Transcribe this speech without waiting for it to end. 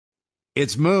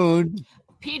It's Moon.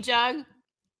 Pjugg.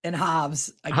 And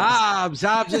Hobbs.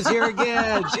 Hobbs is here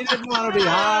again. She didn't want to be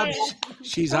Hobbs.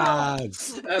 She's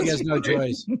Hobbs. She has no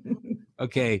choice.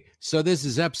 Okay, so this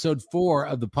is episode 4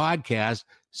 of the podcast.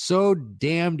 So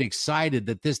damned excited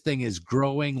that this thing is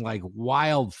growing like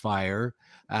wildfire.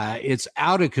 It's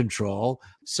out of control.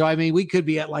 So, I mean, we could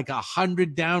be at like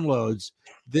 100 downloads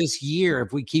this year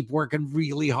if we keep working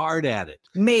really hard at it.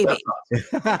 Maybe.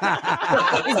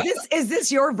 Is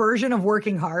this your version of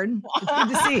working hard? It's good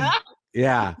to see.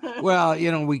 Yeah. Well,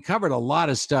 we covered a lot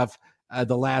of stuff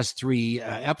the last 3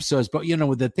 episodes, but,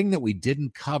 the thing that we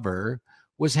didn't cover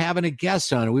was having a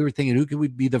guest on. We were thinking, who could we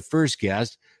be the first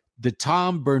guest? The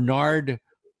Tom Bernard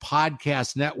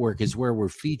Podcast Network is where we're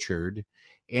featured.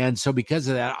 And so because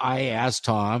of that, I asked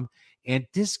Tom, and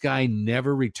this guy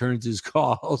never returns his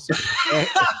calls.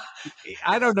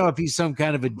 I don't know if he's some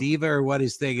kind of a diva or what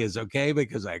his thing is, okay?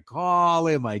 Because I call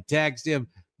him, I text him,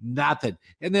 nothing.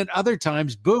 And then other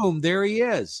times, boom, there he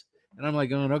is. And I'm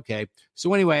like, going, okay.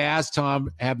 So anyway, I asked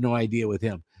Tom, I have no idea with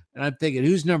him. And I'm thinking,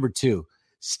 who's number 2?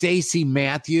 Stacy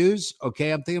Matthews.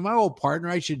 Okay, I'm thinking my old partner,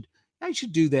 I should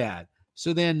do that.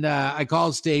 So then I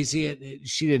called Stacy and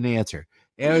she didn't answer.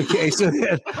 Okay, so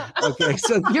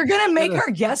you're gonna make our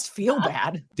guest feel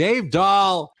bad. Dave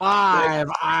Dahl, 5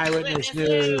 Eyewitness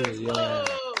News. Yeah.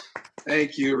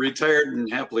 Thank you. Retired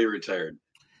and happily retired.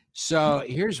 So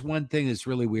here's one thing that's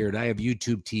really weird. I have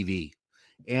YouTube TV,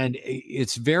 and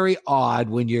it's very odd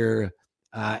when you're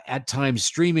at times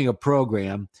streaming a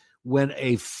program when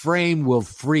a frame will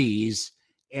freeze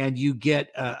and you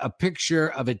get a picture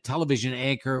of a television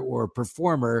anchor or a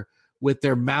performer with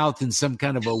their mouth in some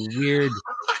kind of a weird,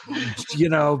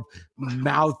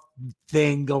 mouth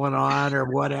thing going on or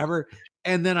whatever.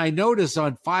 And then I notice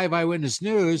on 5 Eyewitness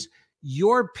News,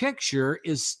 your picture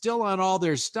is still on all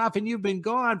their stuff, and you've been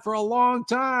gone for a long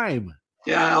time.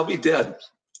 Yeah, I'll be dead.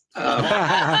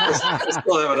 I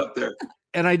still have it up there.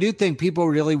 And I do think people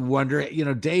really wonder,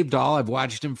 Dave Dahl, I've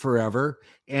watched him forever.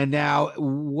 And now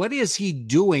what is he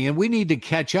doing? And we need to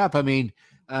catch up. I mean,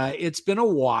 it's been a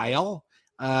while.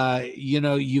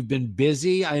 You've been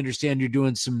busy. I understand you're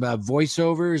doing some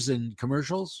voiceovers and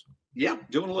commercials. Yeah,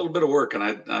 doing a little bit of work,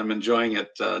 and I'm enjoying it.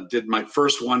 Did my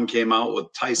first one, came out with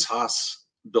Tice Haas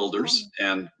Builders,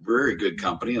 and very good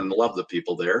company, and love the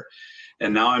people there.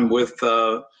 And now I'm with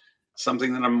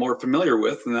something that I'm more familiar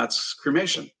with, and that's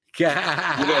cremation. You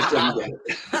guys didn't get it.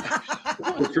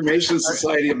 The Cremation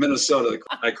Society of Minnesota.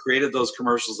 I created those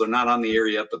commercials. They're not on the air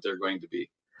yet, but they're going to be.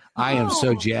 I am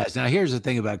so jazzed. Now, here's the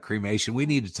thing about cremation. We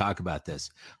need to talk about this.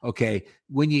 Okay.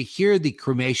 When you hear the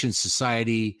Cremation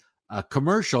Society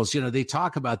commercials, they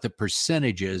talk about the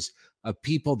percentages of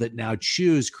people that now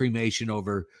choose cremation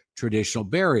over traditional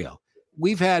burial.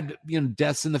 We've had,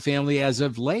 deaths in the family as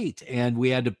of late, and we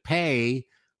had to pay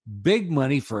big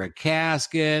money for a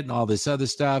casket and all this other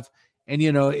stuff. And,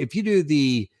 if you do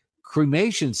the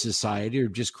Cremation Society or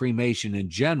just cremation in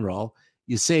general,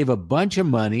 you save a bunch of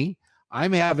money.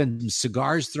 I'm having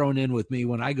cigars thrown in with me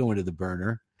when I go into the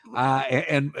burner.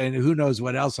 And who knows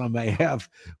what else I may have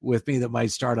with me that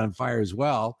might start on fire as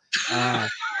well. I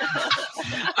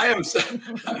am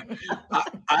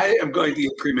going to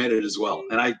get cremated as well.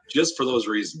 And just for those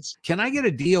reasons. Can I get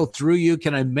a deal through you?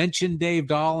 Can I mention Dave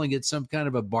Dahl and get some kind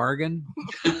of a bargain?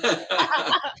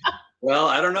 Well,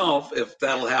 I don't know if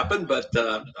that'll happen, but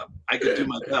I could do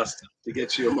my best to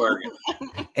get you a bargain.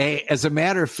 Hey, as a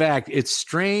matter of fact, it's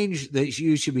strange that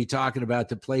you should be talking about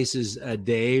the places,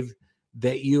 Dave,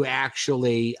 that you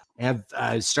actually have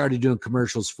started doing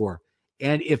commercials for.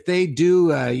 And if they do,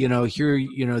 hear,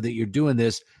 that you're doing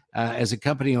this as a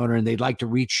company owner and they'd like to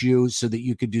reach you so that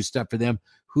you could do stuff for them,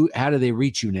 how do they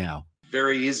reach you now?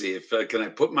 Very easy. Can I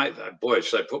put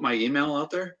should I put my email out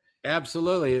there?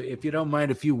 Absolutely. If you don't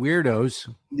mind a few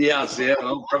weirdos. Yes, yeah,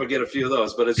 I'll probably get a few of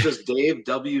those, but it's just Dave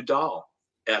W. Dahl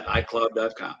at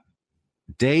iCloud.com.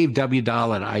 Dave W.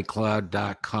 Dahl at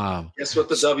iCloud.com. Guess what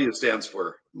the W stands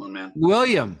for, Moon Man?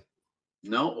 William.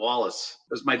 No, Wallace.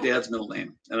 It was my dad's middle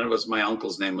name, and it was my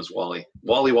uncle's name was Wally.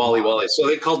 Wally. So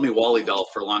they called me Wally Dahl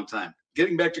for a long time.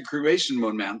 Getting back to cremation,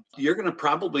 Moon Man, you're going to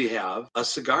probably have a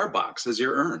cigar box as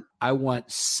your urn. I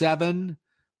want 7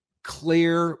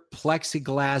 clear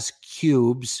plexiglass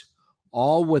cubes,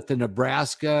 all with the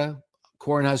Nebraska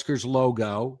Cornhuskers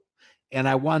logo. And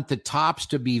I want the tops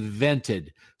to be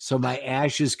vented so my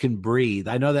ashes can breathe.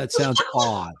 I know that sounds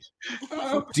odd.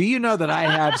 Do you know that I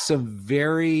have some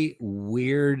very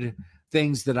weird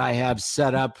things that I have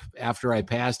set up after I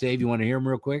pass, Dave? You want to hear them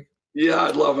real quick? Yeah,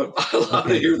 I'd love it. I'd love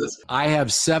to hear this. I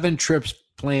have 7 trips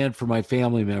planned for my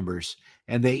family members,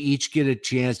 and they each get a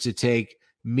chance to take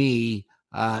me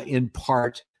in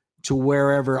part to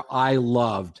wherever I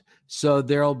loved. So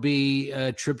there'll be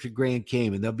a trip to Grand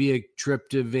Cayman. There'll be a trip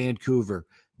to Vancouver.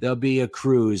 There'll be a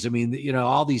cruise. I mean,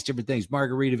 all these different things.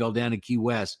 Margaritaville down in Key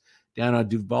West, down on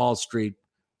Duval Street,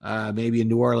 maybe in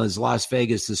New Orleans, Las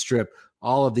Vegas, the Strip,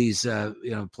 all of these,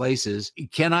 places.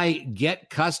 Can I get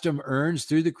custom urns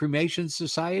through the Cremation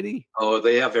Society? Oh,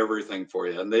 they have everything for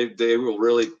you, and they will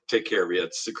really take care of you.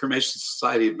 It's the Cremation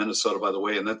Society of Minnesota, by the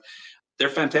way, and they're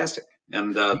fantastic,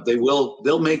 and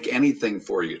they'll make anything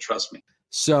for you. Trust me.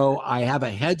 So I have a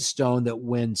headstone that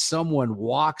when someone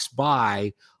walks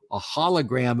by, a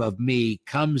hologram of me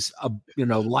comes,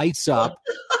 lights up,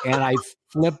 and I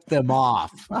flip them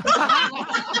off.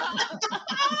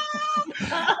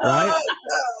 Right?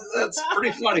 That's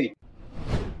pretty funny.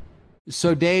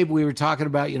 So, Dave, we were talking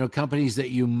about, companies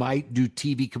that you might do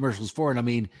TV commercials for. And I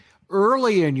mean,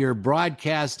 early in your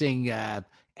broadcasting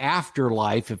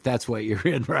afterlife, if that's what you're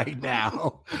in right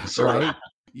now, right?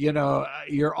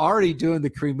 You're already doing the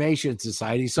Cremation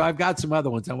Society. So I've got some other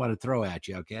ones I want to throw at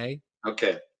you, okay?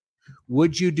 Okay.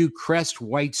 Would you do Crest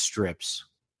white strips?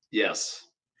 Yes.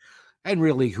 And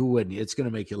really, who wouldn't? It's going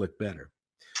to make you look better.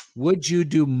 Would you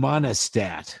do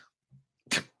Monistat?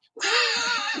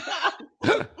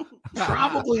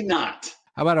 Probably not.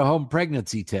 How about a home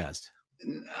pregnancy test?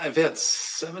 I've had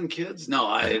 7 kids. No,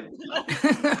 I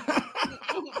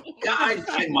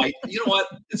might. You know what?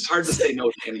 It's hard to say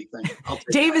no to anything.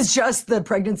 Dave is just the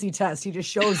pregnancy test. He just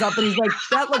shows up and he's like,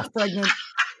 that looks pregnant.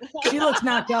 She looks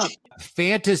knocked up.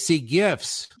 Fantasy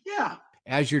gifts. Yeah.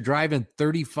 As you're driving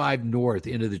 35 north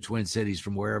into the Twin Cities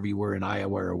from wherever you were in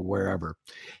Iowa or wherever,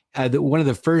 one of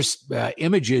the first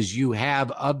images you have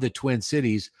of the Twin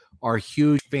Cities are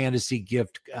huge fantasy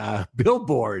gift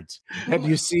billboards. Have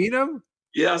you seen them?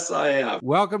 Yes, I have.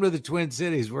 Welcome to the Twin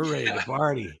Cities. We're ready to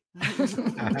party.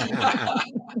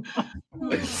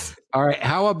 All right.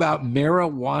 How about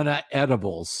marijuana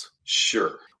edibles?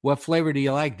 Sure. What flavor do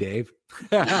you like, Dave?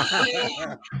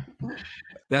 That's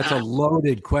a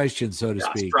loaded question, so to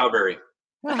speak. Strawberry.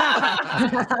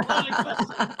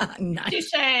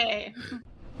 Nice.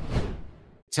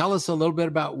 Tell us a little bit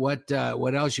about what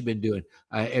else you've been doing.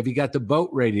 Have you got the boat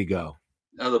ready to go?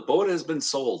 The boat has been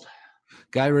sold.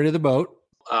 Got rid of the boat?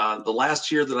 The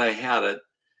last year that I had it,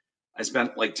 I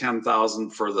spent like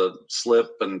 $10,000 for the slip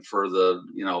and for the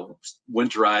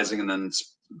winterizing and then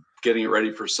getting it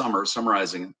ready for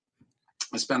summerizing it.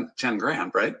 I spent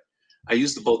 $10,000, right? I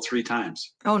used the boat 3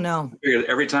 times. Oh no!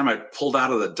 Every time I pulled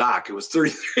out of the dock, it was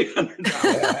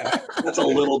 $3,300. That's a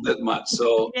little bit much.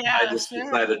 So I just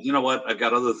decided, you know what? I've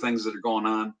got other things that are going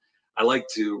on. I like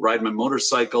to ride my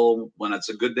motorcycle. When it's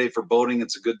a good day for boating,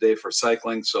 it's a good day for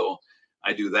cycling. So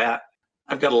I do that.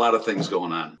 I've got a lot of things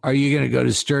going on. Are you going to go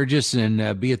to Sturgis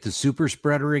and be at the Super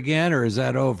Spreader again, or is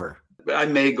that over? I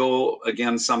may go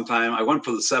again sometime. I went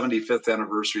for the 75th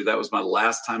anniversary. That was my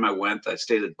last time I went. I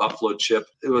stayed at Buffalo Chip.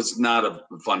 It was not a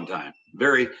fun time.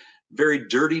 Very, very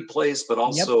dirty place, but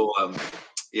also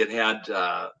it had,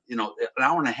 an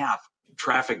hour and a half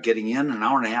traffic getting in, an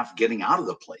hour and a half getting out of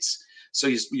the place. So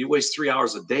you waste 3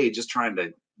 hours a day just trying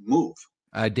to move.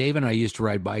 Dave and I used to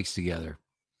ride bikes together.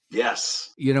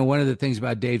 Yes. One of the things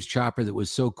about Dave's chopper that was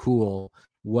so cool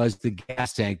was the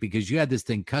gas tank, because you had this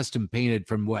thing custom painted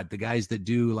from the guys that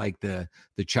do like the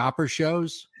chopper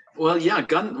shows. Well, yeah,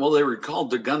 they were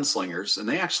called the Gunslingers, and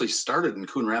they actually started in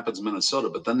Coon Rapids, Minnesota,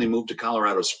 but then they moved to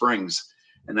Colorado Springs,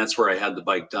 and that's where I had the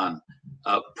bike done.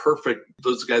 Perfect.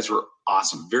 Those guys were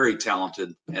awesome, very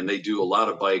talented, and they do a lot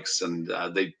of bikes, and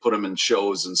they put them in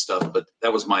shows and stuff. But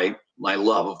that was my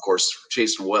love, of course,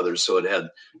 chasing weather. So it had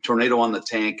tornado on the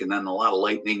tank, and then a lot of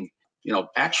lightning.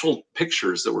 Actual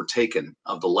pictures that were taken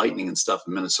of the lightning and stuff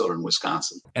in Minnesota and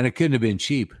Wisconsin. And it couldn't have been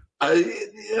cheap.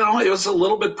 It was a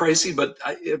little bit pricey, but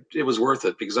it was worth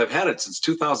it because I've had it since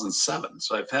 2007.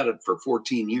 So I've had it for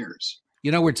 14 years.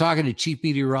 We're talking to Chief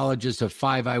Meteorologist of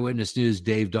 5 Eyewitness News,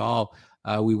 Dave Dahl.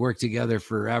 We worked together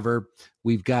forever.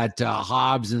 We've got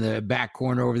Hobbs in the back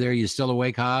corner over there. You still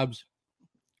awake, Hobbs?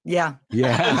 Yeah.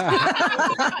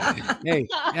 Hey,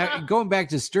 now, going back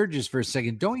to Sturgis for a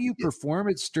second, don't you perform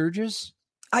at Sturgis?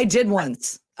 I did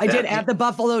once. I did at the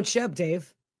Buffalo Chip,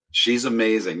 Dave. She's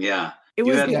amazing. Yeah. It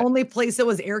was the only place that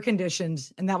was air conditioned.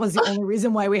 And that was the only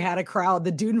reason why we had a crowd.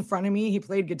 The dude in front of me, he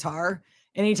played guitar.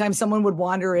 Anytime someone would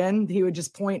wander in, he would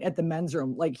just point at the men's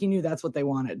room. Like he knew that's what they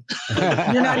wanted.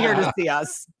 You're not here to see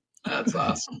us. That's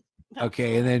awesome.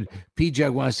 Okay. And then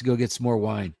Pjugg wants to go get some more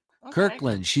wine. Okay.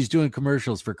 Kirkland, she's doing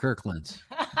commercials for Kirkland's.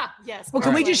 Yes. Well,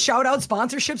 can we just shout out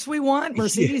sponsorships we want?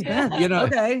 Mercedes-Benz.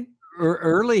 Okay.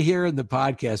 Early here in the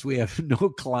podcast, we have no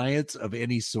clients of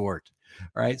any sort.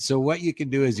 All right. So what you can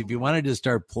do is if you wanted to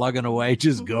start plugging away,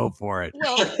 just go for it.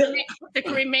 Well, the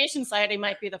Cremation Society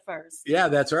might be the first. Yeah,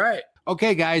 that's right.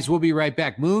 Okay, guys, we'll be right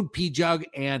back. Moon, Pjugg,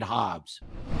 and Hobbs.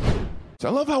 So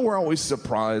I love how we're always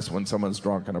surprised when someone's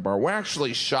drunk in a bar. We're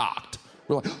actually shocked.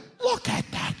 We're like, look at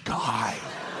that guy.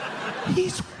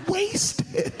 He's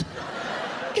wasted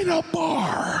in a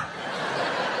bar.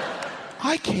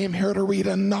 I came here to read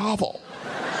a novel.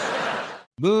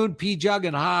 Moon, Pjugg,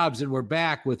 and Hobbs, and we're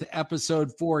back with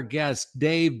episode 4 guest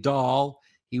Dave Dahl.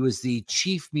 He was the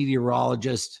chief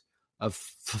meteorologist of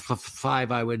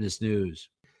 5 Eyewitness News.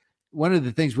 One of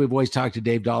the things we've always talked to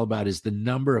Dave Dahl about is the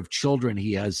number of children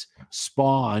he has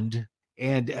spawned.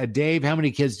 And Dave, how many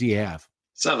kids do you have?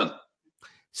 7.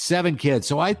 7 kids.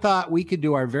 So I thought we could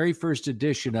do our very first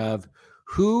edition of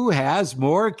Who Has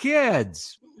More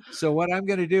Kids? So what I'm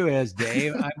going to do is,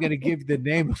 Dave, I'm going to give the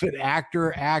name of an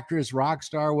actor, actress, rock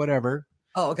star, whatever.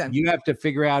 Oh, okay. You have to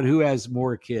figure out who has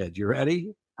more kids. You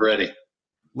ready? Ready.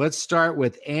 Let's start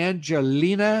with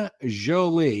Angelina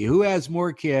Jolie. Who has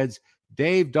more kids,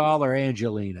 Dave Dahl or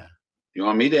Angelina? You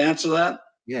want me to answer that?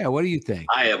 Yeah, what do you think?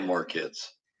 I have more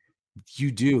kids.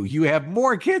 You do. You have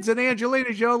more kids than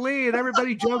Angelina Jolie, and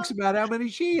everybody jokes about how many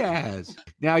she has.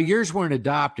 Now, yours weren't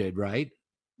adopted, right?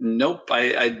 Nope.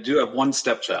 I do have 1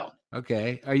 stepchild.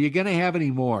 Okay. Are you going to have any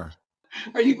more?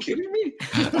 Are you kidding me?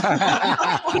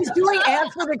 He's doing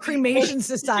ads for the Cremation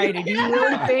Society. Do you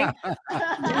really think?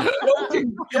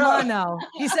 Come on now.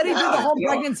 He said he'd do the whole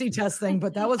pregnancy test thing,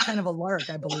 but that was kind of a lark,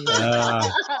 I believe.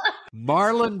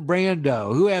 Marlon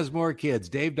Brando. Who has more kids,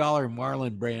 Dave Dahl or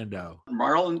Marlon Brando?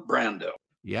 Marlon Brando.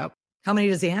 Yep. How many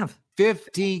does he have?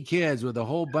 15 kids with a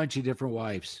whole bunch of different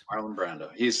wives. Marlon Brando.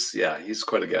 He's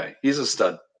quite a guy. He's a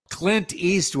stud. Clint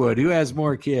Eastwood. Who has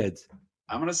more kids?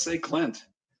 I'm going to say Clint.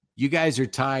 You guys are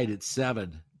tied at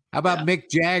 7. How about Mick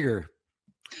Jagger,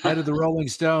 head of the Rolling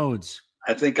Stones?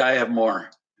 I think I have more.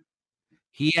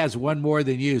 He has 1 more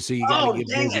than you, so you got to get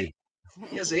dang busy.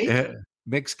 He has 8?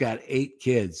 Mick's got 8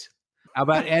 kids. How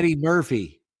about Eddie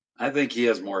Murphy? I think he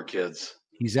has more kids.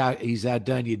 He's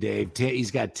outdone you, Dave. He's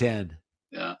got 10.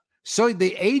 Yeah. So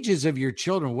the ages of your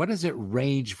children, what does it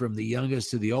range from the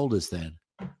youngest to the oldest then?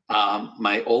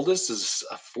 My oldest is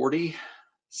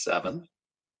 47.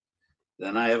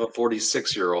 Then I have a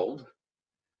 46-year-old.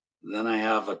 Then I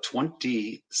have a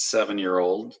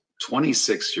 27-year-old,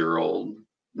 26-year-old.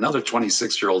 Another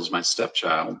 26-year-old is my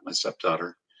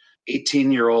stepdaughter,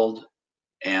 18-year-old,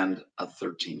 and a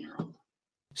 13-year-old.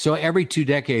 So every 2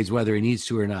 decades, whether he needs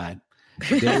to or not,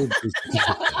 Dave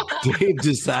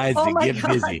decides to get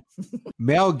busy.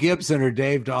 Mel Gibson or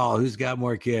Dave Dahl, who's got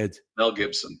more kids? Mel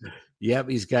Gibson. Yep,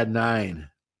 he's got 9.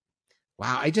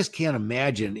 Wow, I just can't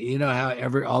imagine. You know how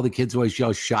all the kids always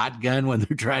yell shotgun when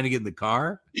they're trying to get in the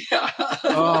car? Yeah.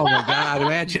 Oh my God,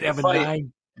 imagine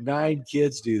having nine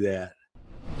kids do that.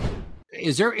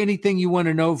 Is there anything you want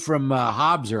to know from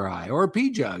Hobbs or I or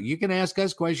Pjugg? You can ask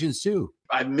us questions too.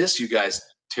 I miss you guys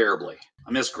terribly.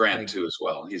 I miss Grant too as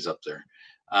well. He's up there.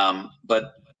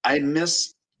 But I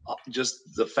miss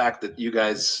just the fact that you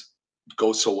guys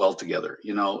go so well together.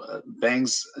 You know,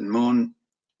 Bangs and Moon,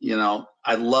 you know,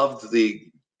 I loved the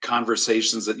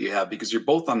conversations that you have because you're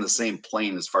both on the same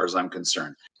plane as far as I'm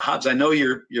concerned. Hobbs, I know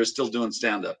you're still doing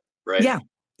stand-up, right? Yeah.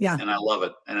 Yeah. And I love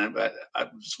it. And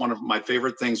it's one of my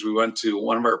favorite things. We went to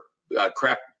one of our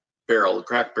Crack Barrel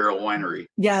Winery.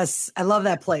 Yes. I love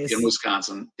that place. In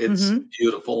Wisconsin. It's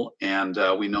beautiful. And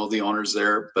we know the owners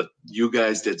there, but you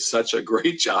guys did such a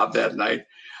great job that night.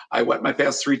 I wet my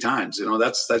pants 3 times. You know,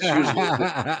 that's usually.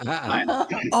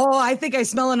 Oh, I think I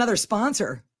smell another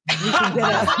sponsor. We can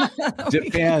get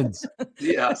Depends.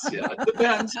 Yes. Yeah.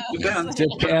 Depends.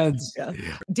 Depends. Yeah.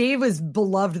 Dave is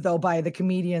beloved though by the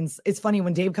comedians. It's funny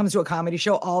when Dave comes to a comedy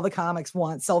show, all the comics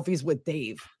want selfies with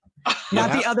Dave.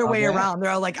 Not the other way around. They're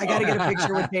all like, I got to get a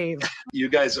picture with Dave. You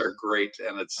guys are great.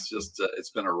 And it's just, it's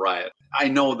been a riot. I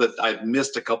know that I've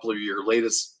missed a couple of your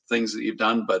latest things that you've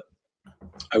done, but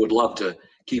I would love to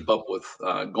keep up with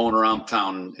going around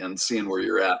town and seeing where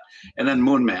you're at. And then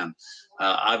Moon Man,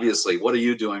 obviously, what are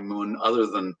you doing, Moon, other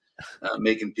than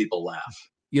making people laugh?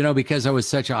 You know, because I was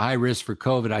such a high risk for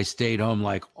COVID, I stayed home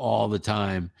like all the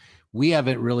time. We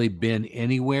haven't really been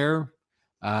anywhere.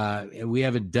 We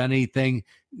haven't done anything.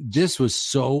 This was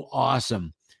so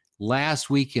awesome. Last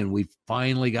weekend, we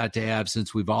finally got to have,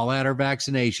 since we've all had our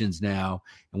vaccinations now,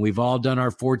 and we've all done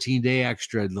our 14-day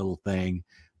extra little thing,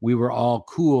 we were all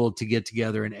cool to get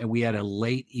together, and we had a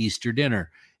late Easter dinner,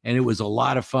 and it was a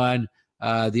lot of fun.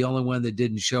 The only one that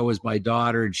didn't show was my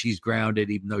daughter, and she's grounded,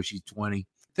 even though she's 20. The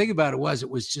thing about it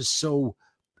was just so,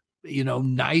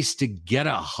 nice to get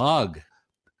a hug.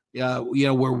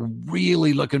 we're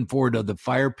really looking forward to the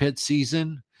fire pit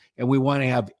season, and we want to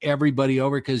have everybody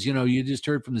over because, you just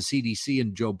heard from the CDC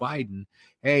and Joe Biden.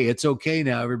 Hey, it's okay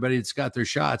now. Everybody that's got their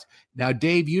shots. Now,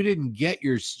 Dave, you didn't get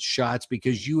your shots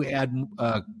because you had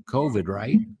COVID,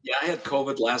 right? Yeah, I had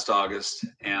COVID last August,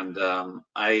 and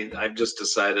I've just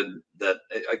decided that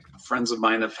friends of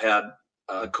mine have had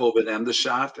COVID and the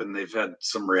shot, and they've had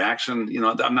some reaction.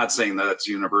 I'm not saying that it's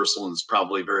universal and it's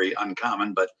probably very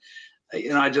uncommon, but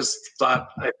I just thought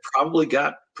I probably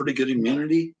got pretty good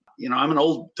immunity. I'm an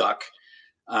old duck.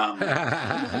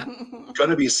 Going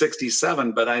to be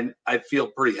 67, but I feel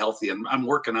pretty healthy, and I'm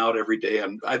working out every day.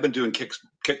 And I've been doing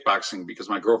kickboxing because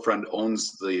my girlfriend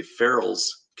owns the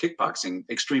Farrell's Kickboxing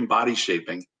Extreme Body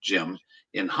Shaping Gym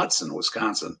in Hudson,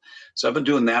 Wisconsin. So I've been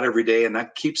doing that every day, and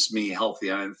that keeps me healthy.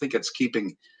 And I think it's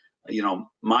keeping,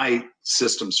 my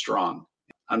system strong.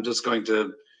 I'm just going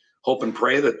to hope and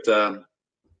pray that,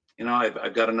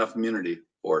 I've got enough immunity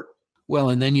for it. Well,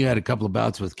 and then you had a couple of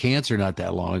bouts with cancer not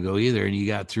that long ago either, and you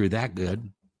got through that good.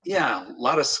 Yeah, a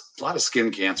lot of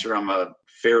skin cancer. I'm a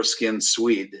fair-skinned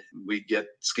Swede. We get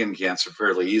skin cancer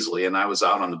fairly easily, and I was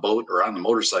out on the boat or on the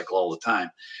motorcycle all the time.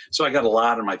 So I got a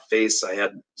lot on my face. I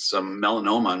had some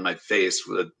melanoma on my face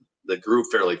that grew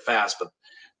fairly fast, but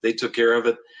they took care of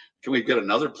it. Can we get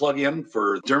another plug in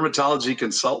for dermatology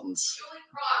consultants?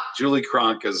 Julie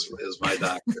Kronk is my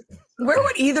doctor. Where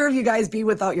would either of you guys be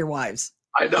without your wives?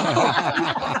 I know.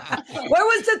 Where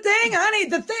was the thing, honey?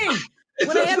 The thing.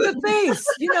 When I had the face,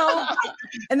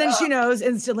 And then she knows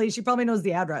instantly. She probably knows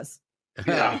the address.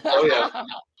 Yeah. Oh, yeah.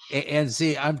 And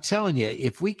see, I'm telling you,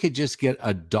 if we could just get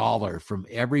 $1 from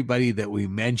everybody that we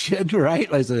mentioned,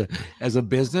 right, as a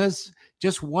business,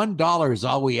 just $1 is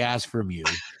all we ask from you.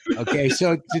 Okay,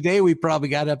 so today we probably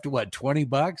got up to what, $20?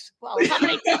 Well,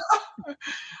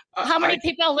 how many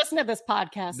people listen to this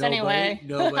podcast anyway?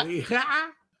 Nobody.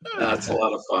 It's a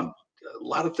lot of fun. A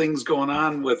lot of things going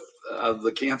on with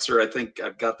the cancer. I think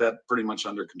I've got that pretty much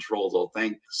under control, though,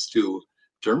 thanks to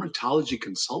dermatology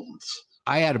consultants.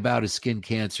 I had about a skin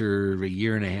cancer a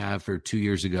year and a half or 2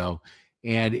 years ago,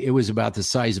 and it was about the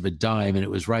size of a dime, and it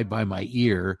was right by my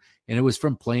ear, and it was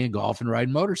from playing golf and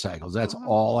riding motorcycles. That's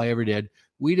all I ever did.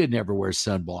 We didn't ever wear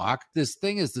sunblock. This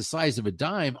thing is the size of a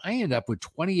dime. I end up with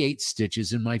 28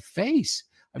 stitches in my face.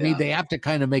 I mean, they have to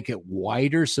kind of make it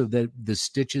wider so that the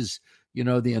stitches, the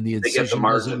incision, they get the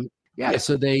margin. Yeah,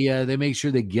 so they make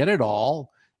sure they get it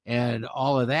all and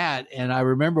all of that. And I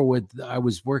remember I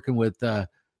was working with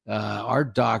our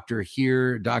doctor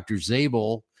here, Dr.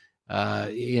 Zabel,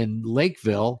 in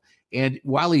Lakeville, and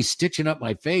while he's stitching up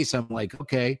my face, I'm like,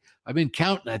 okay, I've been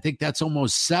counting. I think that's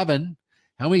almost 7.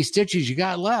 How many stitches you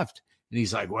got left? And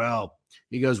he's like, well,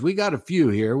 he goes, we got a few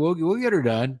here. We'll get her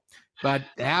done. But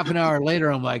half an hour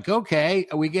later, I'm like, okay,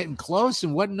 are we getting close?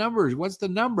 And what's the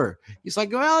number? He's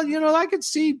like, well, I can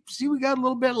see we got a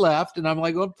little bit left. And I'm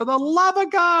like, well, for the love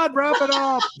of God, wrap it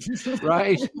up.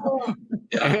 Right.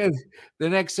 Yeah. And the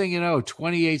next thing you know,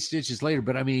 28 stitches later.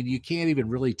 But I mean, you can't even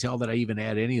really tell that I even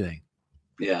had anything.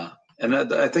 Yeah. And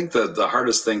I think the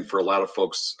hardest thing for a lot of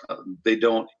folks, they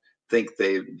don't think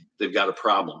they've got a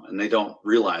problem, and they don't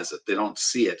realize it. They don't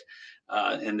see it.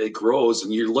 And it grows,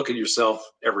 and you look at yourself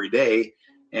every day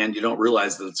and you don't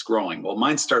realize that it's growing. Well,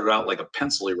 mine started out like a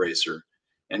pencil eraser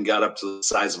and got up to the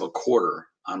size of a quarter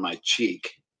on my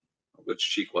cheek. Which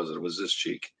cheek was it? It was this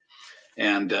cheek.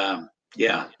 And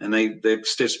and they've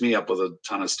stitched me up with a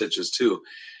ton of stitches too.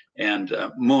 And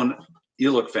Moon,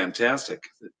 you look fantastic.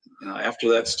 After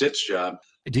that stitch job.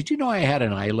 Did you know I had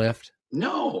an eye lift?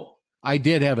 No. I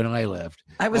did have an eye lift.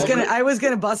 I was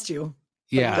gonna bust you.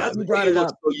 Yeah, that's why you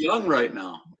look so young right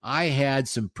now. I had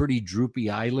some pretty droopy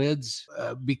eyelids.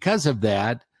 Because of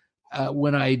that,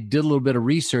 when I did a little bit of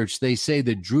research, they say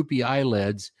that droopy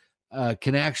eyelids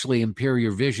can actually impair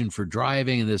your vision for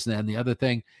driving and this and that and the other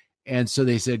thing. And so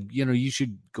they said, you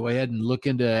should go ahead and look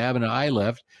into having an eye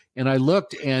lift. And I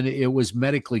looked, and it was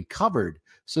medically covered.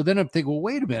 So then I'm thinking, well,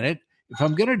 wait a minute. If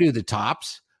I'm going to do the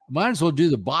tops, I might as well do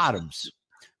the bottoms.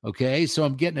 Okay, so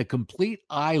I'm getting a complete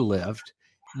eye lift.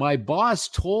 My boss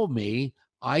told me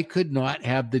I could not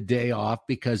have the day off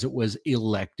because it was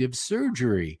elective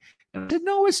surgery. And I said,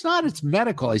 no, it's not. It's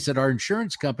medical. I said, our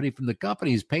insurance company from the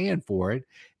company is paying for it.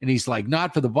 And he's like,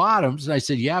 not for the bottoms. And I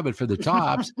said, yeah, but for the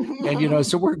tops. And,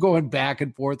 so we're going back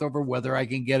and forth over whether I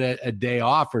can get a day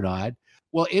off or not.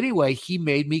 Well, anyway, he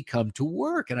made me come to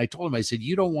work. And I told him, I said,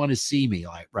 you don't want to see me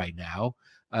right now.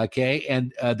 Okay.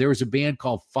 And there was a band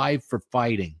called Five for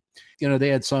Fighting. They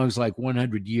had songs like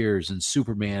 100 Years and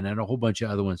Superman and a whole bunch of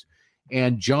other ones.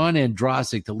 And John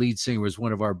Andrasik, the lead singer, was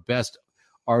one of our best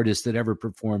artist that ever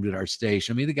performed at our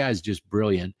station. I mean, the guy's just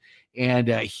brilliant. And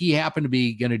he happened to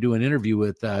be going to do an interview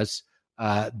with us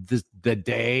the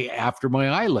day after my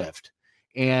eye lift.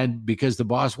 And because the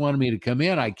boss wanted me to come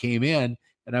in, I came in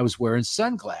and I was wearing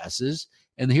sunglasses.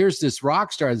 And here's this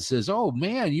rock star that says, "Oh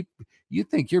man, you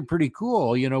think you're pretty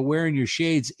cool, wearing your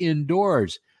shades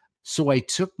indoors." So I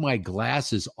took my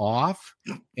glasses off,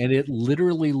 and it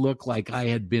literally looked like I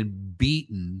had been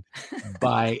beaten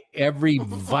by every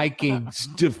Vikings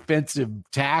defensive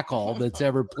tackle that's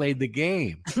ever played the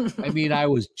game. I mean, I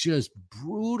was just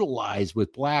brutalized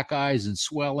with black eyes and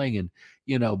swelling and,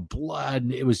 blood.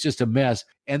 And it was just a mess.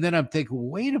 And then I'm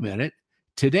thinking, wait a minute,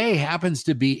 today happens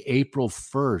to be April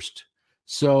 1st.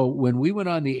 So when we went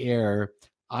on the air,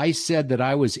 I said that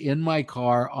I was in my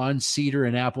car on Cedar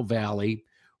in Apple Valley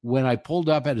when I pulled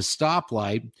up at a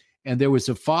stoplight, and there was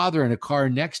a father in a car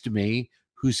next to me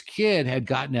whose kid had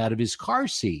gotten out of his car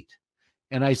seat.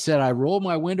 And I said, I rolled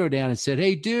my window down and said,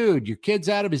 "Hey, dude, your kid's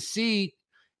out of his seat."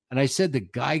 And I said, the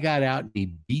guy got out and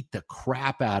he beat the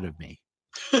crap out of me.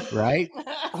 Right?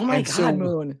 Oh my God,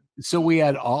 Moon. So we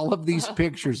had all of these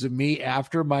pictures of me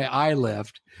after my eye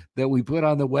lift that we put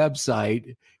on the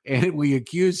website, and we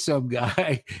accused some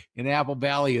guy in Apple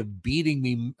Valley of beating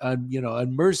me,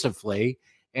 unmercifully.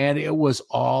 And it was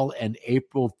all an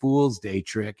April Fool's Day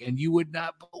trick. And you would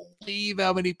not believe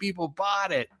how many people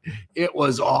bought it. It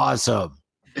was awesome.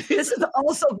 This is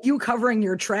also you covering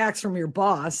your tracks from your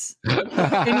boss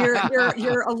and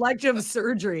your elective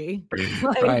surgery.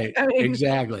 Right.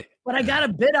 Exactly. But I got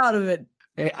a bit out of it.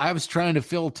 Hey, I was trying to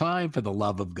fill time, for the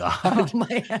love of God. Oh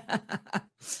my.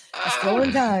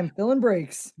 Filling time, filling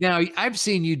breaks. Now, I've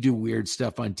seen you do weird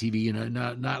stuff on TV,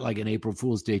 not like an April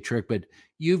Fool's Day trick, but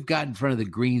you've got in front of the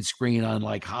green screen on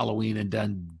like Halloween and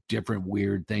done different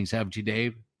weird things, haven't you,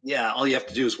 Dave? Yeah, all you have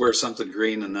to do is wear something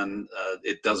green, and then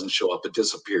it doesn't show up; it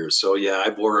disappears. So yeah,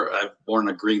 I've worn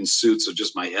a green suit, so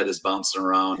just my head is bouncing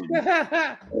around.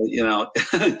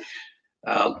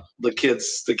 The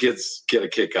kids get a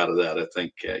kick out of that. I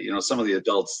think some of the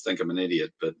adults think I'm an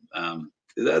idiot, but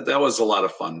that was a lot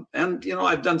of fun. And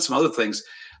I've done some other things.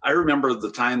 I remember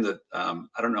the time that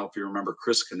I don't know if you remember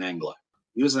Chris Canangla.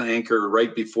 He was an anchor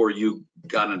right before you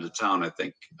got into town, I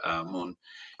think, Moon,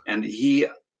 and he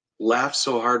laughed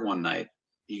so hard one night.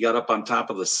 He got up on top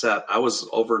of the set. I was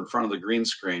over in front of the green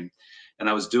screen, and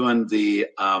I was doing the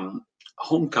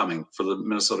homecoming for the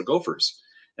Minnesota Gophers,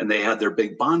 and they had their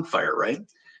big bonfire, right?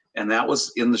 And that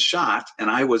was in the shot,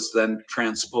 and I was then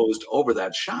transposed over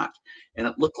that shot, and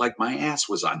it looked like my ass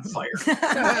was on fire.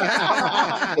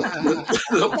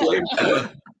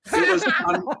 It was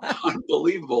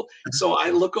unbelievable. So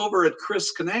I look over at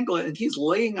Chris Canangla, and he's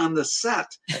laying on the set,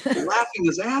 laughing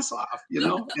his ass off,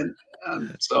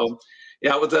 And so,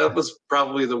 yeah, that was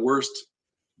probably the worst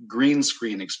green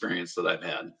screen experience that I've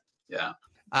had. Yeah.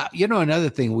 Another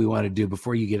thing we want to do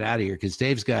before you get out of here, because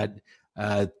Dave's got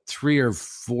 3 or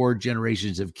 4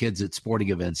 generations of kids at sporting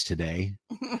events today.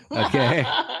 Okay.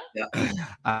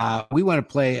 Yeah. We want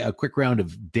to play a quick round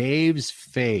of Dave's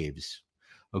faves.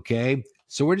 Okay.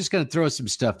 So we're just going to throw some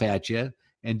stuff at you.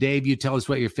 And Dave, you tell us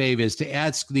what your fave is. To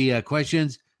ask the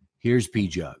questions, here's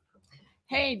Pjugg.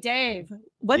 Hey, Dave,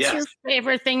 what's your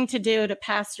favorite thing to do to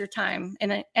pass your time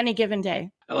in any given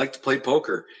day? I like to play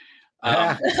poker.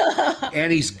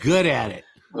 And he's good at it.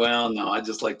 Well, no, I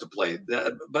just like to play.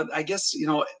 But I guess,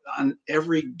 on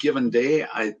every given day,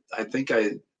 I think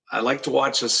I like to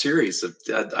watch a series.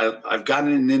 I've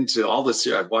gotten into all this.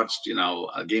 I've watched,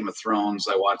 Game of Thrones.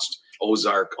 I watched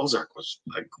Ozark. Ozark was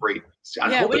a great.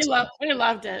 We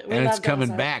loved it. And it's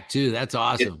coming back too. That's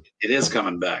awesome. It is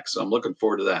coming back. So I'm looking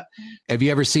forward to that. Have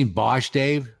you ever seen Bosch,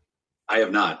 Dave? I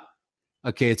have not.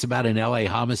 Okay, it's about an LA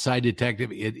homicide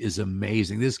detective. It is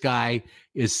amazing. This guy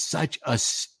is such a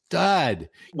stud.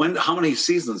 How many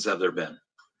seasons have there been?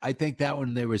 I think that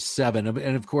one there was 7.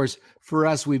 And of course, for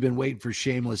us, we've been waiting for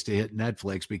Shameless to hit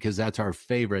Netflix because that's our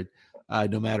favorite,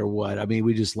 no matter what. I mean,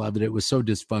 we just loved it. It was so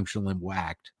dysfunctional and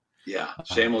whacked. Yeah,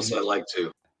 Shameless I like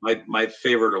too. My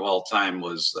favorite of all time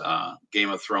was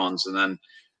Game of Thrones. And then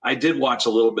I did watch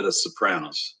a little bit of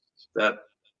Sopranos. That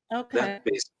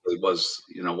basically was,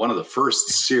 one of the first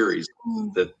series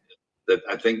that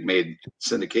I think made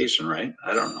syndication, right?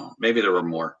 I don't know. Maybe there were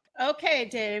more. Okay,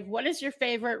 Dave, what is your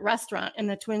favorite restaurant in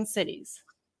the Twin Cities?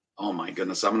 Oh my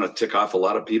goodness, I'm going to tick off a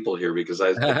lot of people here because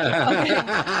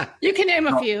Okay. You can name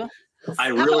a few.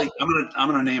 I'm going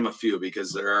to name a few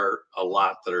because there are a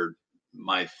lot that are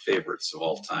my favorites of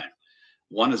all time.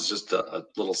 One is just a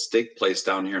little steak place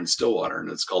down here in Stillwater, and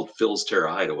it's called Phil's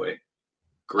Terra Hideaway.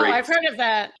 Great. Oh, I've heard of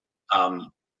that.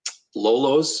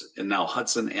 Lolo's in now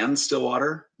Hudson and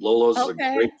Stillwater. Lolo's is a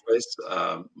great place.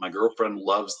 My girlfriend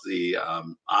loves the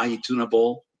ahi tuna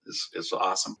bowl. It's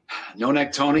awesome. No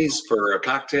Neck Tony's for a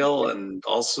cocktail and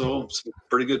also some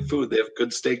pretty good food. They have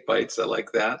good steak bites. I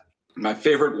like that. My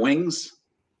favorite wings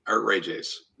are Ray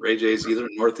J's. Ray J's either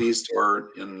in Northeast or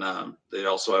in, they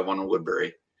also have one in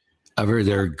Woodbury. I've heard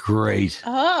they're great.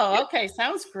 Oh, okay.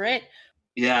 Sounds great.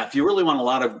 Yeah, if you really want a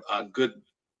lot of good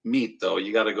meat, though,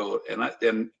 you got to go.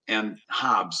 And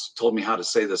Hobbs told me how to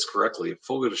say this correctly.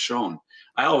 Fogo de Chão.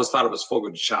 I always thought it was Fogo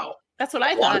de Chão. That's what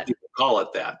I thought. A lot of people call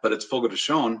it that, but it's Fogo de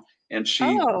Chão. And she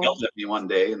yelled at me one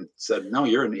day and said, "No,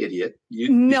 you're an idiot."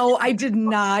 No, I did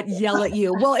not yell at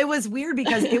you. Well, it was weird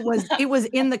because it was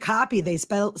in the copy. They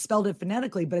spelled it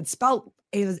phonetically, but it's spelled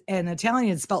in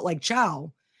Italian. It's spelled like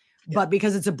chow, but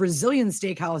because it's a Brazilian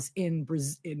steakhouse in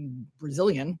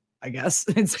Brazilian, I guess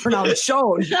it's pronounced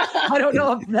Shone. I don't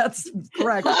know if that's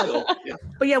correct,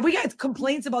 but yeah, we got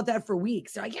complaints about that for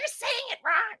weeks. They're like, "You're saying it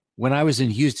wrong." When I was in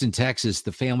Houston, Texas,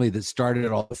 the family that started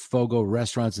all the Fogo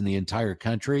restaurants in the entire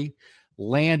country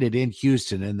landed in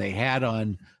Houston, and they had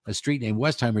on a street named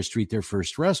Westheimer Street their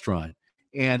first restaurant.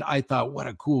 And I thought, what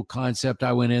a cool concept.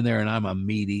 I went in there, and I'm a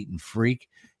meat-eating freak.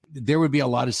 There would be a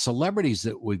lot of celebrities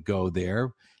that would go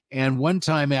there. And one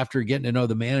time after getting to know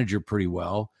the manager pretty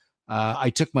well,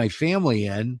 I took my family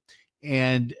in,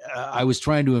 and I was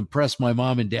trying to impress my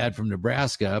mom and dad from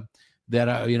Nebraska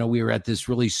that, we were at this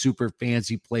really super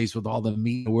fancy place with all the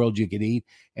meat in the world you could eat,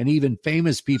 and even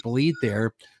famous people eat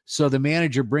there. So the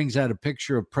manager brings out a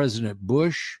picture of President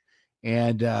Bush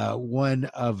and one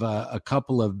of a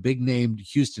couple of big named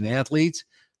Houston athletes.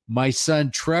 My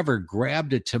son Trevor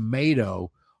grabbed a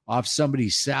tomato off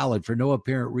somebody's salad for no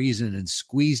apparent reason and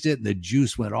squeezed it, and the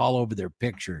juice went all over their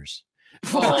pictures.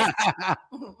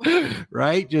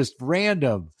 Right? Just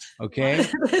random. Okay.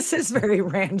 This is very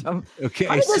random. Okay.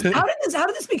 How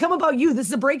did this become about you? This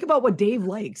is a break about what Dave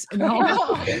likes. And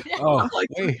all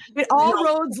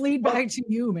roads lead back to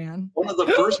you, man. One of the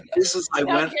first places I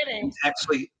went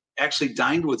actually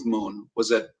dined with Moon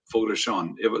was at Fogo de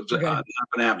Chão. It was on Hennepin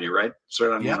Avenue, right?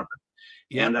 Started on Hennepin.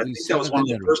 Yeah, and I think that was one of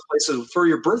the first places for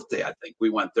your birthday. I think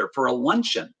we went there for a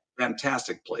luncheon.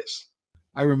 Fantastic place.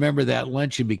 I remember that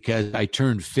luncheon because I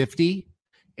turned 50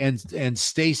 and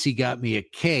Stacy got me a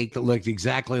cake that looked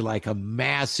exactly like a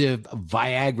massive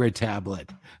Viagra tablet.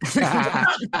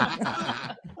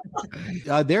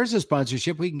 There's a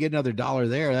sponsorship. We can get another $1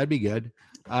 there. That'd be good.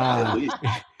 And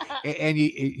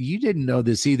you didn't know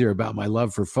this either about my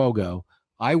love for Fogo.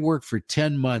 I worked for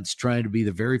 10 months trying to be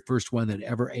the very first one that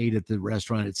ever ate at the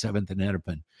restaurant at 7th and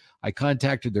Hennepin. I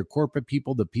contacted their corporate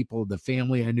people, the people of the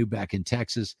family I knew back in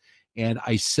Texas, and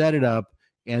I set it up,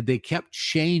 and they kept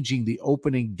changing the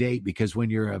opening date because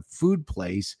when you're a food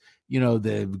place,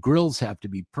 the grills have to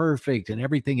be perfect and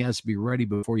everything has to be ready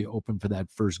before you open for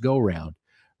that first go round,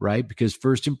 right? Because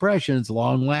first impressions,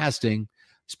 long lasting,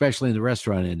 especially in the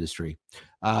restaurant industry.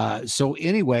 So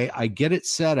anyway, I get it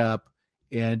set up.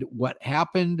 And what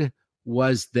happened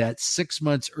was that 6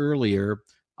 months earlier,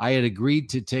 I had agreed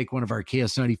to take one of our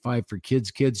KS95 for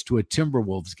kids to a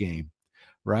Timberwolves game,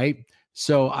 right?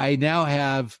 So I now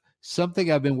have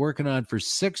something I've been working on for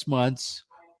 6 months,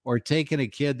 or taking a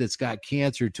kid that's got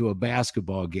cancer to a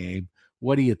basketball game.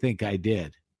 What do you think I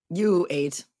did? You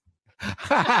ate.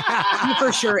 You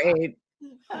for sure ate.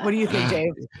 What do you think,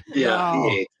 Dave? Yeah,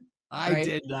 he ate. I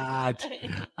did not.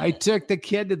 I took the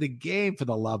kid to the game, for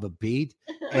the love of Pete.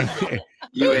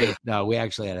 You ate. No, we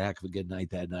actually had a heck of a good night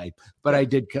that night. But I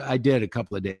did a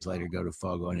couple of days later go to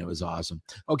Fogo, and it was awesome.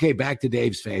 Okay, back to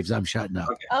Dave's faves. I'm shutting up.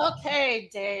 Okay,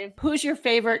 Dave. Who's your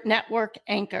favorite network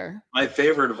anchor? My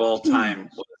favorite of all time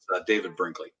was David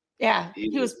Brinkley. Yeah,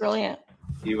 he was brilliant.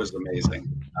 He was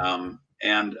amazing.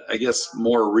 And I guess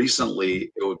more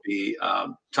recently, it would be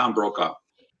Tom Brokaw.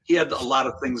 He had a lot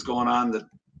of things going on that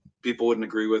people wouldn't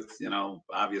agree with,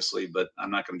 obviously, but I'm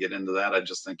not going to get into that. I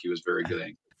just think he was very good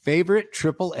anchor. Favorite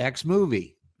XXX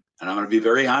movie? And I'm going to be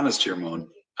very honest here, Moon.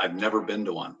 I've never been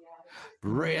to one.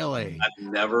 Really? I've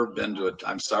never been to it.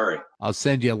 I'm sorry. I'll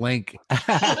send you a link.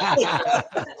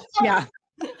 Yeah.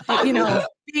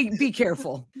 Be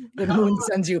careful that Moon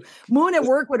sends you. Moon at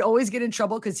work would always get in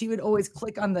trouble because he would always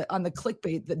click on the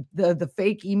clickbait, the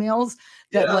fake emails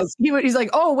that he's like,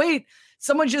 oh wait,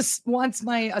 someone just wants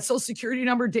my social security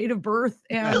number, date of birth,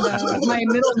 and my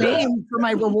middle name for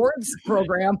my rewards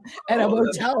program at a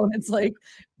hotel, and it's like,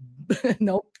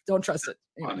 nope, don't trust it.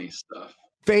 Funny stuff.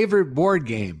 Favorite board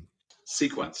game?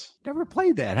 Sequence. Never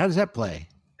played that. How does that play?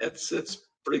 It's a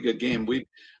pretty good game. We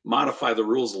modify the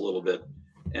rules a little bit.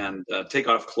 and take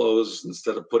off clothes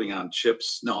instead of putting on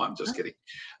chips. No, I'm just kidding.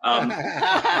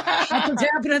 That's what's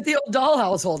happening at the old Dahl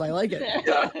household. I like it.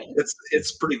 Yeah,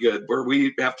 it's pretty good. Where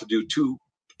we have to do 2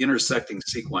 intersecting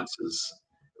sequences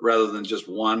rather than just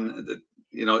one. That,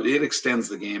 it extends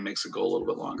the game, makes it go a little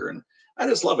bit longer, and I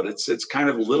just love it. It's kind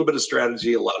of a little bit of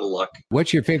strategy, a lot of luck.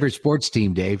 What's your favorite sports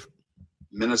team, Dave?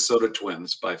 Minnesota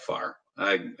Twins by far.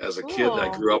 As a kid,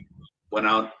 I grew up, went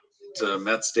out to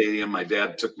Met Stadium. My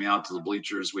dad took me out to the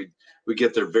bleachers. We'd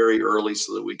get there very early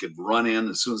so that we could run in.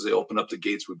 As soon as they opened up the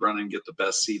gates, we'd run in and get the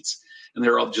best seats. And they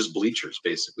were all just bleachers,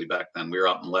 basically, back then. We were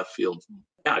out in left field.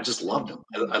 Yeah, I just loved them.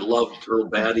 I loved Earl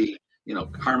Batty,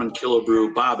 Carmen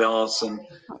Killebrew, Bob Ellison,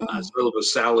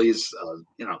 Sally's.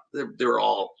 They were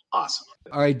all awesome.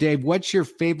 All right, Dave, what's your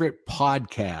favorite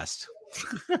podcast?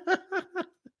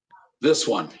 This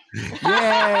one.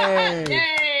 Yay!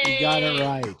 Yay! You got it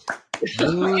right.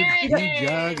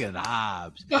 Pjugg, and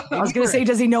Hobbs. I was going to say,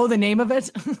 does he know the name of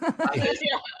it?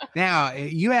 Now,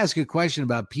 you asked a question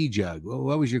about Pjugg.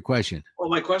 What was your question? Well,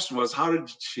 my question was, how did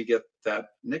she get that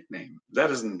nickname?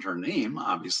 That isn't her name,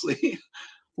 obviously.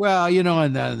 Well,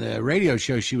 on the radio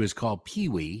show, she was called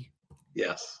Pee-wee.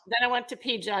 Yes. Then I went to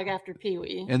Pjugg after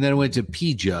Pee-wee. And then I went to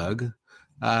Pjugg.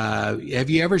 Have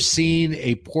you ever seen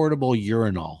a portable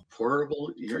urinal?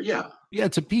 Portable? Yeah. Yeah,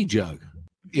 it's a Pjugg.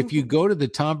 If you go to the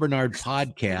Tom Bernard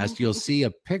podcast, you'll see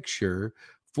a picture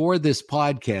for this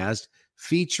podcast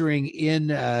featuring in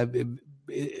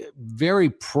very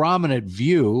prominent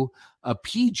view a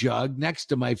Pjugg next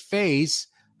to my face.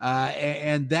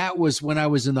 And that was when I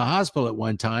was in the hospital at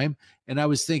one time. And I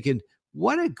was thinking,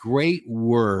 what a great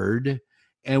word.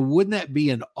 And wouldn't that be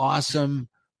an awesome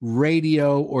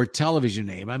radio or television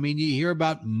name? I mean, you hear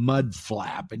about mud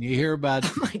flap and you hear about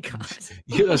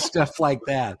stuff like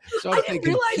that. So I didn't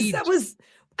realize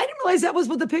that was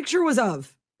what the picture was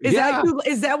of. Is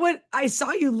that what I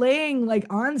saw you laying like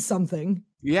on something?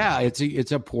 Yeah,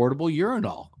 it's a portable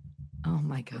urinal. Oh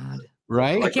my God.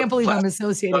 Right? I can't believe I'm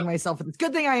associating myself with this.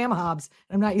 Good thing I am Hobbs.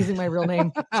 I'm not using my real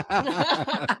name.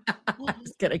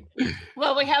 Just kidding.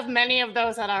 Well, we have many of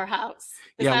those at our house.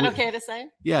 Is that okay to say?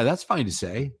 Yeah, that's fine to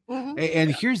say. Mm-hmm.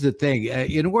 And here's the thing.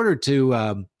 In order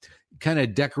to kind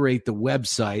of decorate the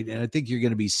website, and I think you're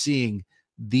going to be seeing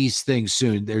these things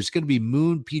soon, there's going to be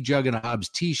Moon, Pjugg, and Hobbs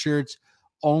t-shirts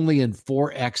only in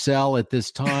 4XL at this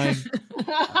time.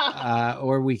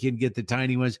 Or we can get the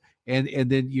tiny ones. And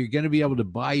then you're going to be able to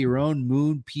buy your own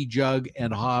Moon, Pjugg,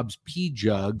 and Hobbs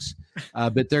Pjugs,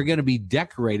 but they're going to be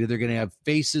decorated. They're going to have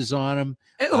faces on them.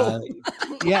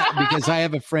 Yeah, because I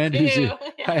have a friend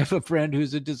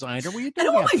who's a designer. Well, I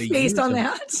don't want my face on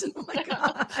that. Oh my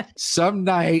God! Some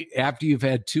night after you've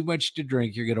had too much to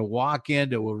drink, you're going to walk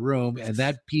into a room, and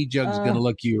that Pjug's going to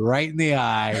look you right in the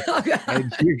eye,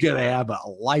 and you're going to have a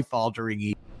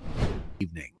life-altering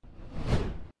evening.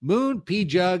 Moon,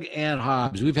 Pjugg, and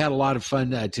Hobbs. We've had a lot of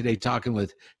fun today talking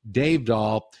with Dave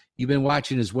Dahl. You've been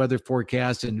watching his weather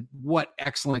forecast, and what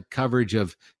excellent coverage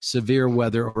of severe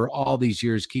weather over all these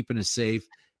years, keeping us safe.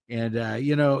 And,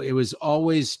 it was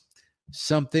always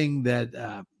something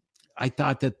that I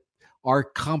thought that our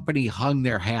company hung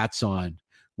their hats on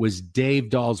was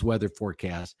Dave Dahl's weather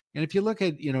forecast. And if you look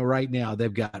at, right now,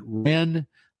 they've got Ren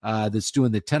that's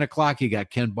doing the 10 o'clock. You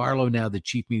got Ken Barlow now, the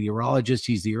chief meteorologist.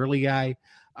 He's the early guy.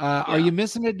 Are you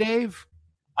missing it, Dave?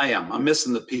 I am. I'm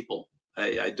missing the people.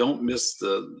 I don't miss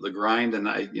the grind. And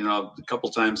a couple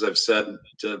times I've said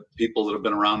to people that have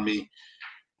been around me,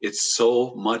 it's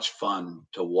so much fun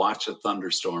to watch a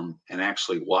thunderstorm and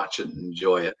actually watch it and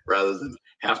enjoy it rather than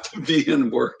have to be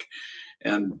in work.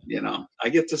 And, I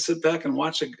get to sit back and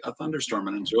watch a thunderstorm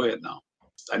and enjoy it now.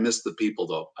 I miss the people,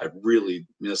 though. I really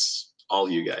miss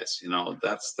all you guys.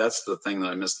 That's the thing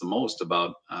that I miss the most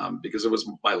about, because it was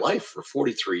my life for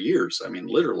 43 years. I mean,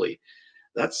 literally,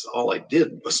 that's all I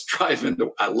did was drive into.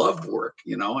 I loved work,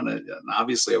 and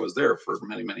obviously I was there for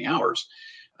many, many hours.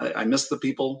 I miss the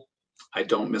people. I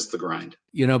don't miss the grind.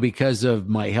 Because of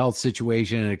my health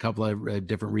situation and a couple of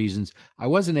different reasons, I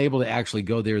wasn't able to actually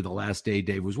go there the last day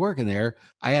Dave was working there.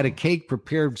 I had a cake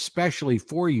prepared specially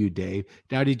for you, Dave.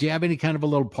 Now, did you have any kind of a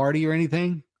little party or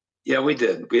anything? Yeah, we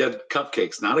did. We had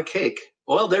cupcakes, not a cake.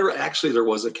 Well, there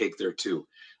was a cake there too,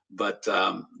 but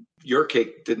your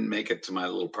cake didn't make it to my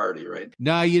little party, right?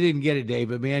 No, you didn't get it, Dave,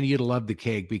 but man, you'd love the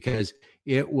cake because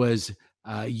it was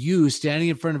you standing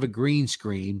in front of a green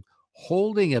screen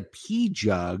holding a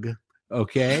Pjugg,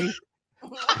 okay?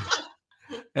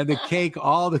 And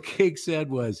all the cake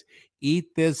said was,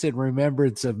 "Eat this in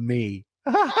remembrance of me."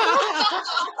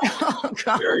 Oh,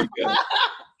 God. Very good.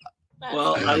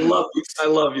 Well, I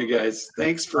love you guys.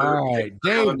 Thanks for all right,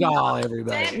 Dave Dahl,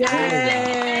 everybody. Yay.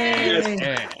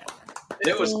 Yes.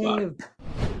 It was fun.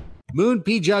 Moon,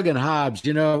 Pjugg, and Hobbs.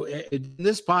 You know, in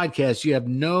this podcast, you have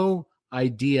no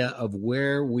idea of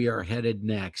where we are headed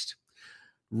next.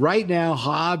 Right now,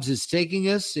 Hobbs is taking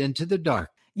us into the dark.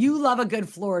 You love a good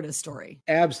Florida story.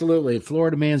 Absolutely.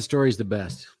 Florida man story is the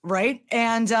best. Right.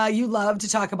 And you love to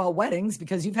talk about weddings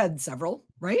because you've had several,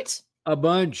 right? A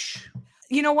bunch.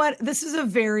 You know what? This is a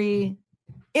very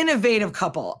innovative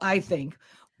couple, I think.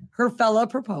 Her fella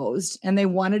proposed and they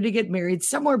wanted to get married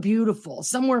somewhere beautiful,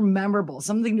 somewhere memorable,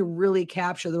 something to really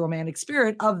capture the romantic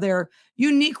spirit of their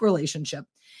unique relationship.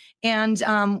 And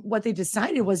what they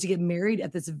decided was to get married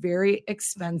at this very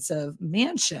expensive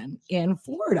mansion in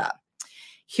Florida.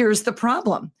 Here's the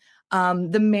problem.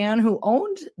 The man who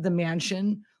owned the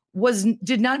mansion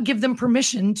did not give them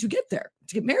permission to get there,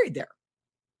 to get married there.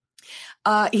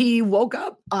 He woke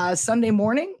up Sunday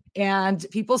morning and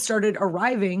people started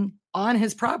arriving on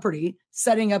his property,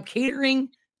 setting up catering,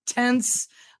 tents,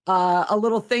 a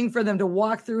little thing for them to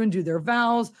walk through and do their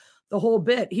vows, the whole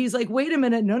bit. He's like, wait a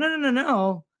minute.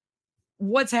 No.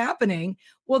 What's happening?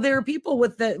 Well, there are people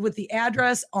with the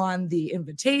address on the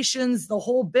invitations, the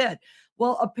whole bit.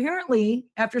 Well, apparently,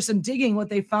 after some digging, what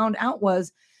they found out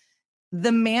was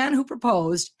the man who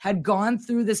proposed had gone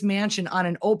through this mansion on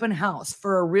an open house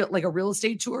for a real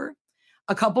estate tour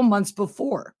a couple months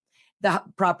before. The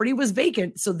property was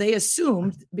vacant, so they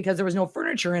assumed, because there was no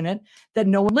furniture in it, that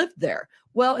no one lived there.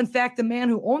 Well, in fact, the man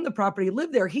who owned the property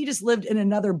lived there. He just lived in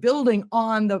another building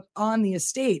on the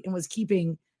estate and was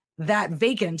keeping that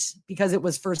vacant because it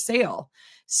was for sale.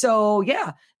 So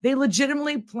yeah, they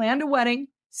legitimately planned a wedding,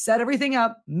 set everything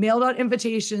up, mailed out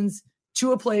invitations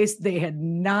to a place they had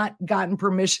not gotten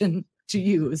permission to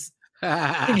use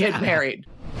to get married.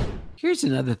 Here's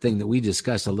another thing that we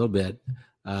discussed a little bit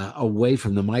away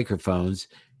from the microphones.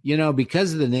 You know,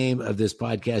 because of the name of this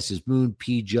podcast is Moon,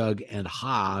 Pjugg, and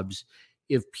Hobbs,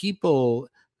 if people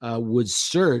would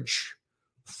search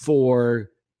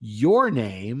for your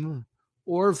name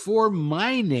or for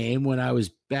my name when I was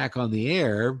back on the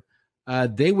air,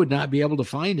 they would not be able to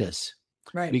find us.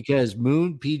 Right. Because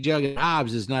Moon, Pjugg, and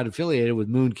Hobbs is not affiliated with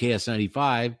Moon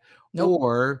KS95. Nope.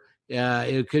 Or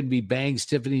it could be Bangs,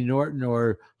 Tiffany Norton,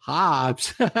 or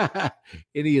Hobbs,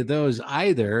 any of those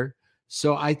either.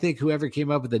 So I think whoever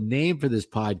came up with a name for this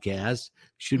podcast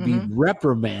should be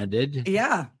reprimanded.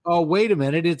 Yeah. Oh, wait a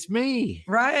minute. It's me.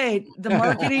 Right.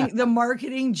 The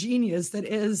marketing genius that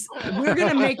is, we're going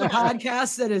to make a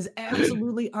podcast that is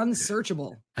absolutely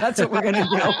unsearchable. That's what we're going to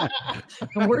do.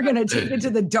 And we're going to take it to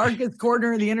the darkest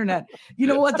corner of the internet. You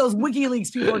know what? Those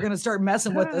WikiLeaks people are going to start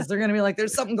messing with us. They're going to be like,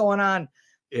 there's something going on.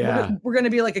 Yeah. We're going to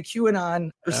be like a QAnon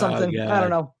or something. I don't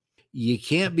know. You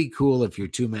can't be cool if you're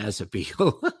too mass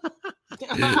appeal.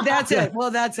 That's it.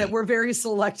 Well, that's it. We're very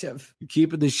selective.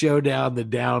 Keeping the show down the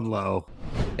down low.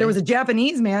 There was a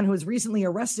Japanese man who was recently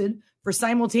arrested for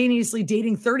simultaneously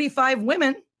dating 35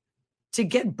 women to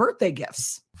get birthday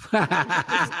gifts.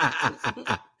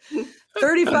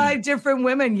 35 different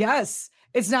women. Yes.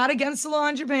 It's not against the law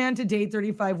in Japan to date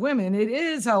 35 women. It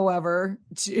is, however,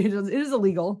 it is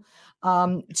illegal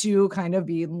to kind of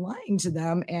be lying to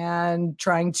them and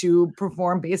trying to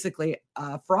perform basically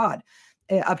fraud.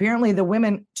 Apparently, the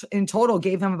women in total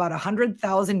gave him about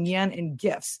 100,000 yen in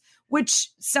gifts, which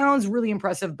sounds really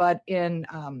impressive, but in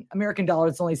American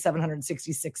dollars, it's only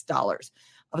 $766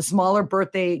 of smaller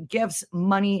birthday gifts,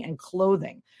 money, and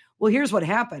clothing. Well, here's what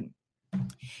happened.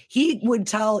 He would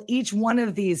tell each one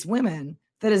of these women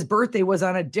that his birthday was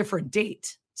on a different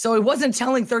date. So he wasn't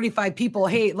telling 35 people,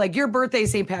 hey, like your birthday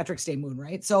is St. Patrick's Day, Moon,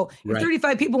 right? So if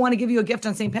 35 people want to give you a gift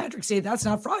on St. Patrick's Day, that's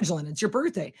not fraudulent. It's your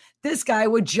birthday. This guy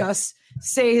would just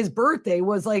say his birthday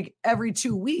was like every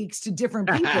 2 weeks to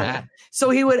different people. So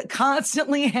he would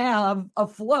constantly have a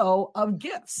flow of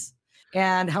gifts.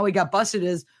 And how he got busted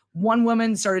is one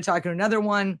woman started talking to another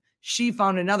one. She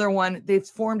found another one. They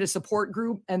formed a support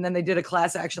group, and then they did a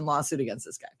class action lawsuit against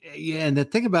this guy. Yeah, and the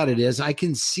thing about it is I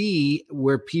can see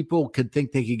where people could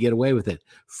think they could get away with it.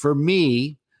 For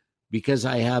me, because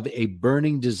I have a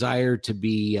burning desire to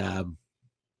be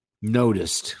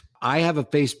noticed, I have a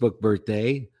Facebook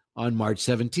birthday on March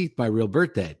 17th, my real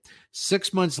birthday.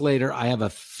 6 months later, I have a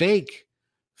fake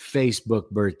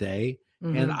Facebook birthday.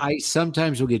 And I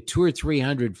sometimes will get 200 or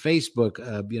 300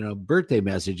 Facebook, birthday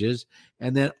messages.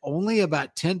 And then only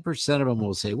about 10% of them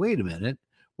will say, wait a minute,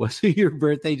 wasn't your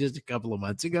birthday just a couple of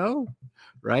months ago?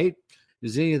 Right?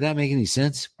 Does any of that make any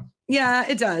sense? Yeah,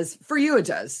 it does. For you, it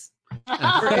does.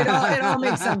 It all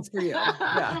makes sense for you.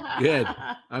 Yeah. Good.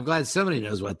 I'm glad somebody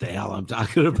knows what the hell I'm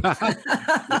talking about.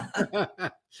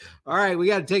 All right. We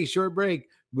got to take a short break.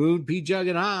 Moon, Pjugg,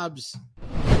 and Hobbs.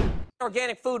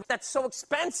 organic food that's so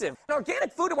expensive.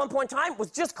 Organic food at one point in time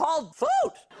was just called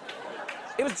food.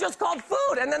 It was just called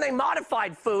food, and then they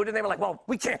modified food, and they were like, well,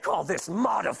 we can't call this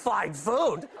modified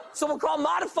food, so we'll call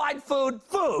modified food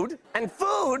food, and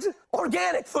food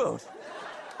organic food.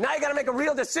 Now you gotta make a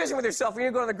real decision with yourself when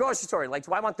you go to the grocery store. Like,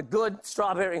 do I want the good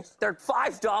strawberries? They're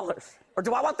 $5. Or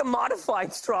do I want the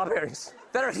modified strawberries?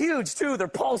 That are huge, too. They're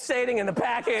pulsating in the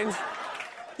package.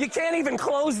 You can't even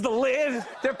close the lid.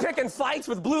 They're picking fights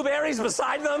with blueberries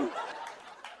beside them.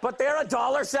 But they're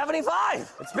 $1.75.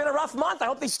 It's been a rough month. I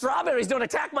hope these strawberries don't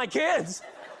attack my kids.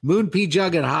 Moon,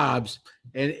 Pjugg, and Hobbs.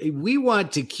 And we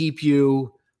want to keep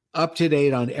you up to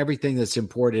date on everything that's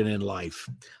important in life.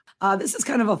 This is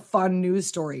kind of a fun news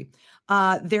story.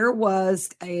 There was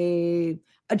a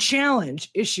challenge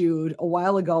issued a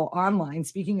while ago online,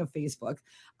 speaking of Facebook,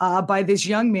 by this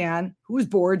young man who was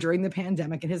bored during the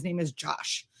pandemic, and his name is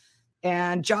Josh.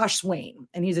 And Josh Swain,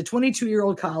 and he's a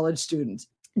 22-year-old college student.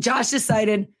 Josh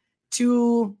decided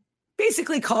to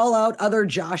basically call out other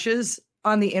Joshes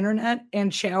on the internet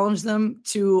and challenge them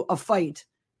to a fight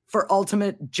for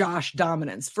ultimate Josh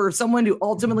dominance, for someone to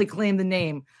ultimately claim the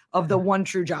name of the one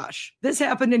true Josh. This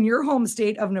happened in your home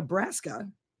state of Nebraska.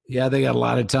 Yeah, they got a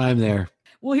lot of time there.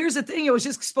 Well, here's the thing. It was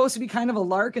just supposed to be kind of a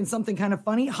lark and something kind of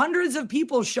funny. Hundreds of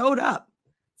people showed up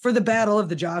for the Battle of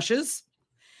the Joshes.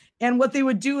 And what they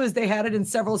would do is they had it in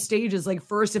several stages. Like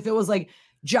first, if it was like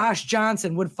Josh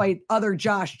Johnson would fight other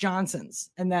Josh Johnsons.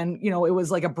 And then, it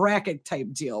was like a bracket type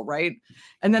deal, right?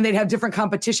 And then they'd have different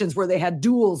competitions where they had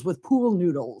duels with pool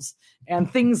noodles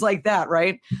and things like that,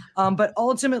 right? But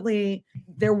ultimately,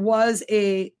 there was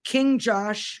a King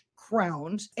Josh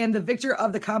crowned, and the victor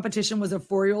of the competition was a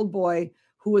 4-year-old boy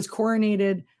who was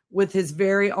coronated with his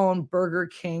very own Burger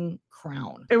King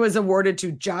crown. It was awarded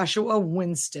to Joshua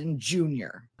Winston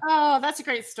Jr. Oh, that's a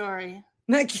great story.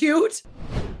 Isn't that cute?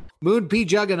 Moon,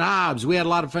 Pjugg, and Hobbs. We had a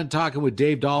lot of fun talking with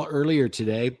Dave Dahl earlier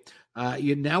today.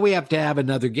 Now we have to have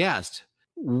another guest.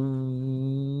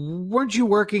 Weren't you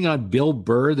working on Bill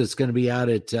Burr that's going to be out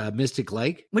at Mystic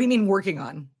Lake? What do you mean working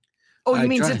on? Oh, you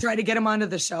mean to try to get him onto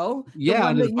the show? Yeah, the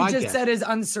one that you podcast. just said is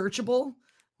unsearchable?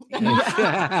 The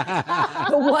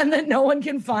one that no one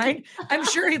can find. I'm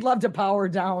sure he'd love to power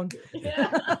down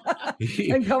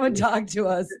and come and talk to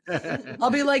us.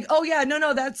 I'll be like, oh yeah,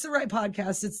 no, that's the right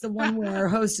podcast. It's the one where our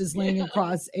host is laying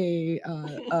across a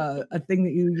thing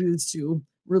that you use to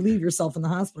relieve yourself in the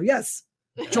hospital. Yes,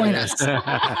 join us. That's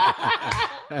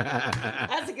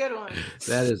a good one.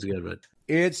 That is a good one.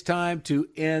 It's time to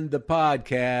end the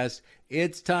podcast.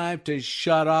 It's time to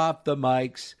shut off the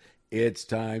mics. It's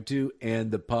time to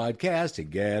end the podcast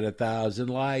and get 1,000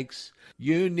 likes.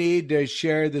 You need to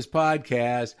share this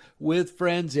podcast with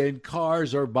friends in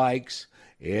cars or bikes.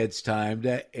 It's time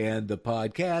to end the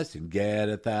podcast and get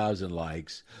 1,000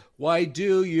 likes. Why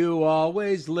do you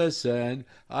always listen?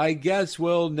 I guess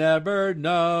we'll never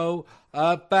know.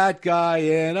 A fat guy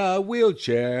in a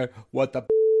wheelchair. What the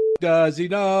does he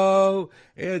know?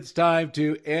 It's time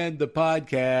to end the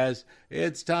podcast.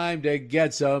 It's time to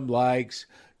get some likes.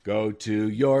 Go to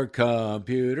your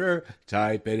computer,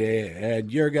 type it in,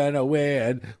 you're gonna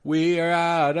win. We are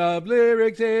out of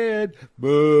lyrics in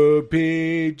Moon,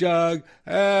 Pjugg,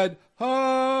 and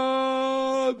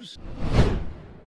Hobbs.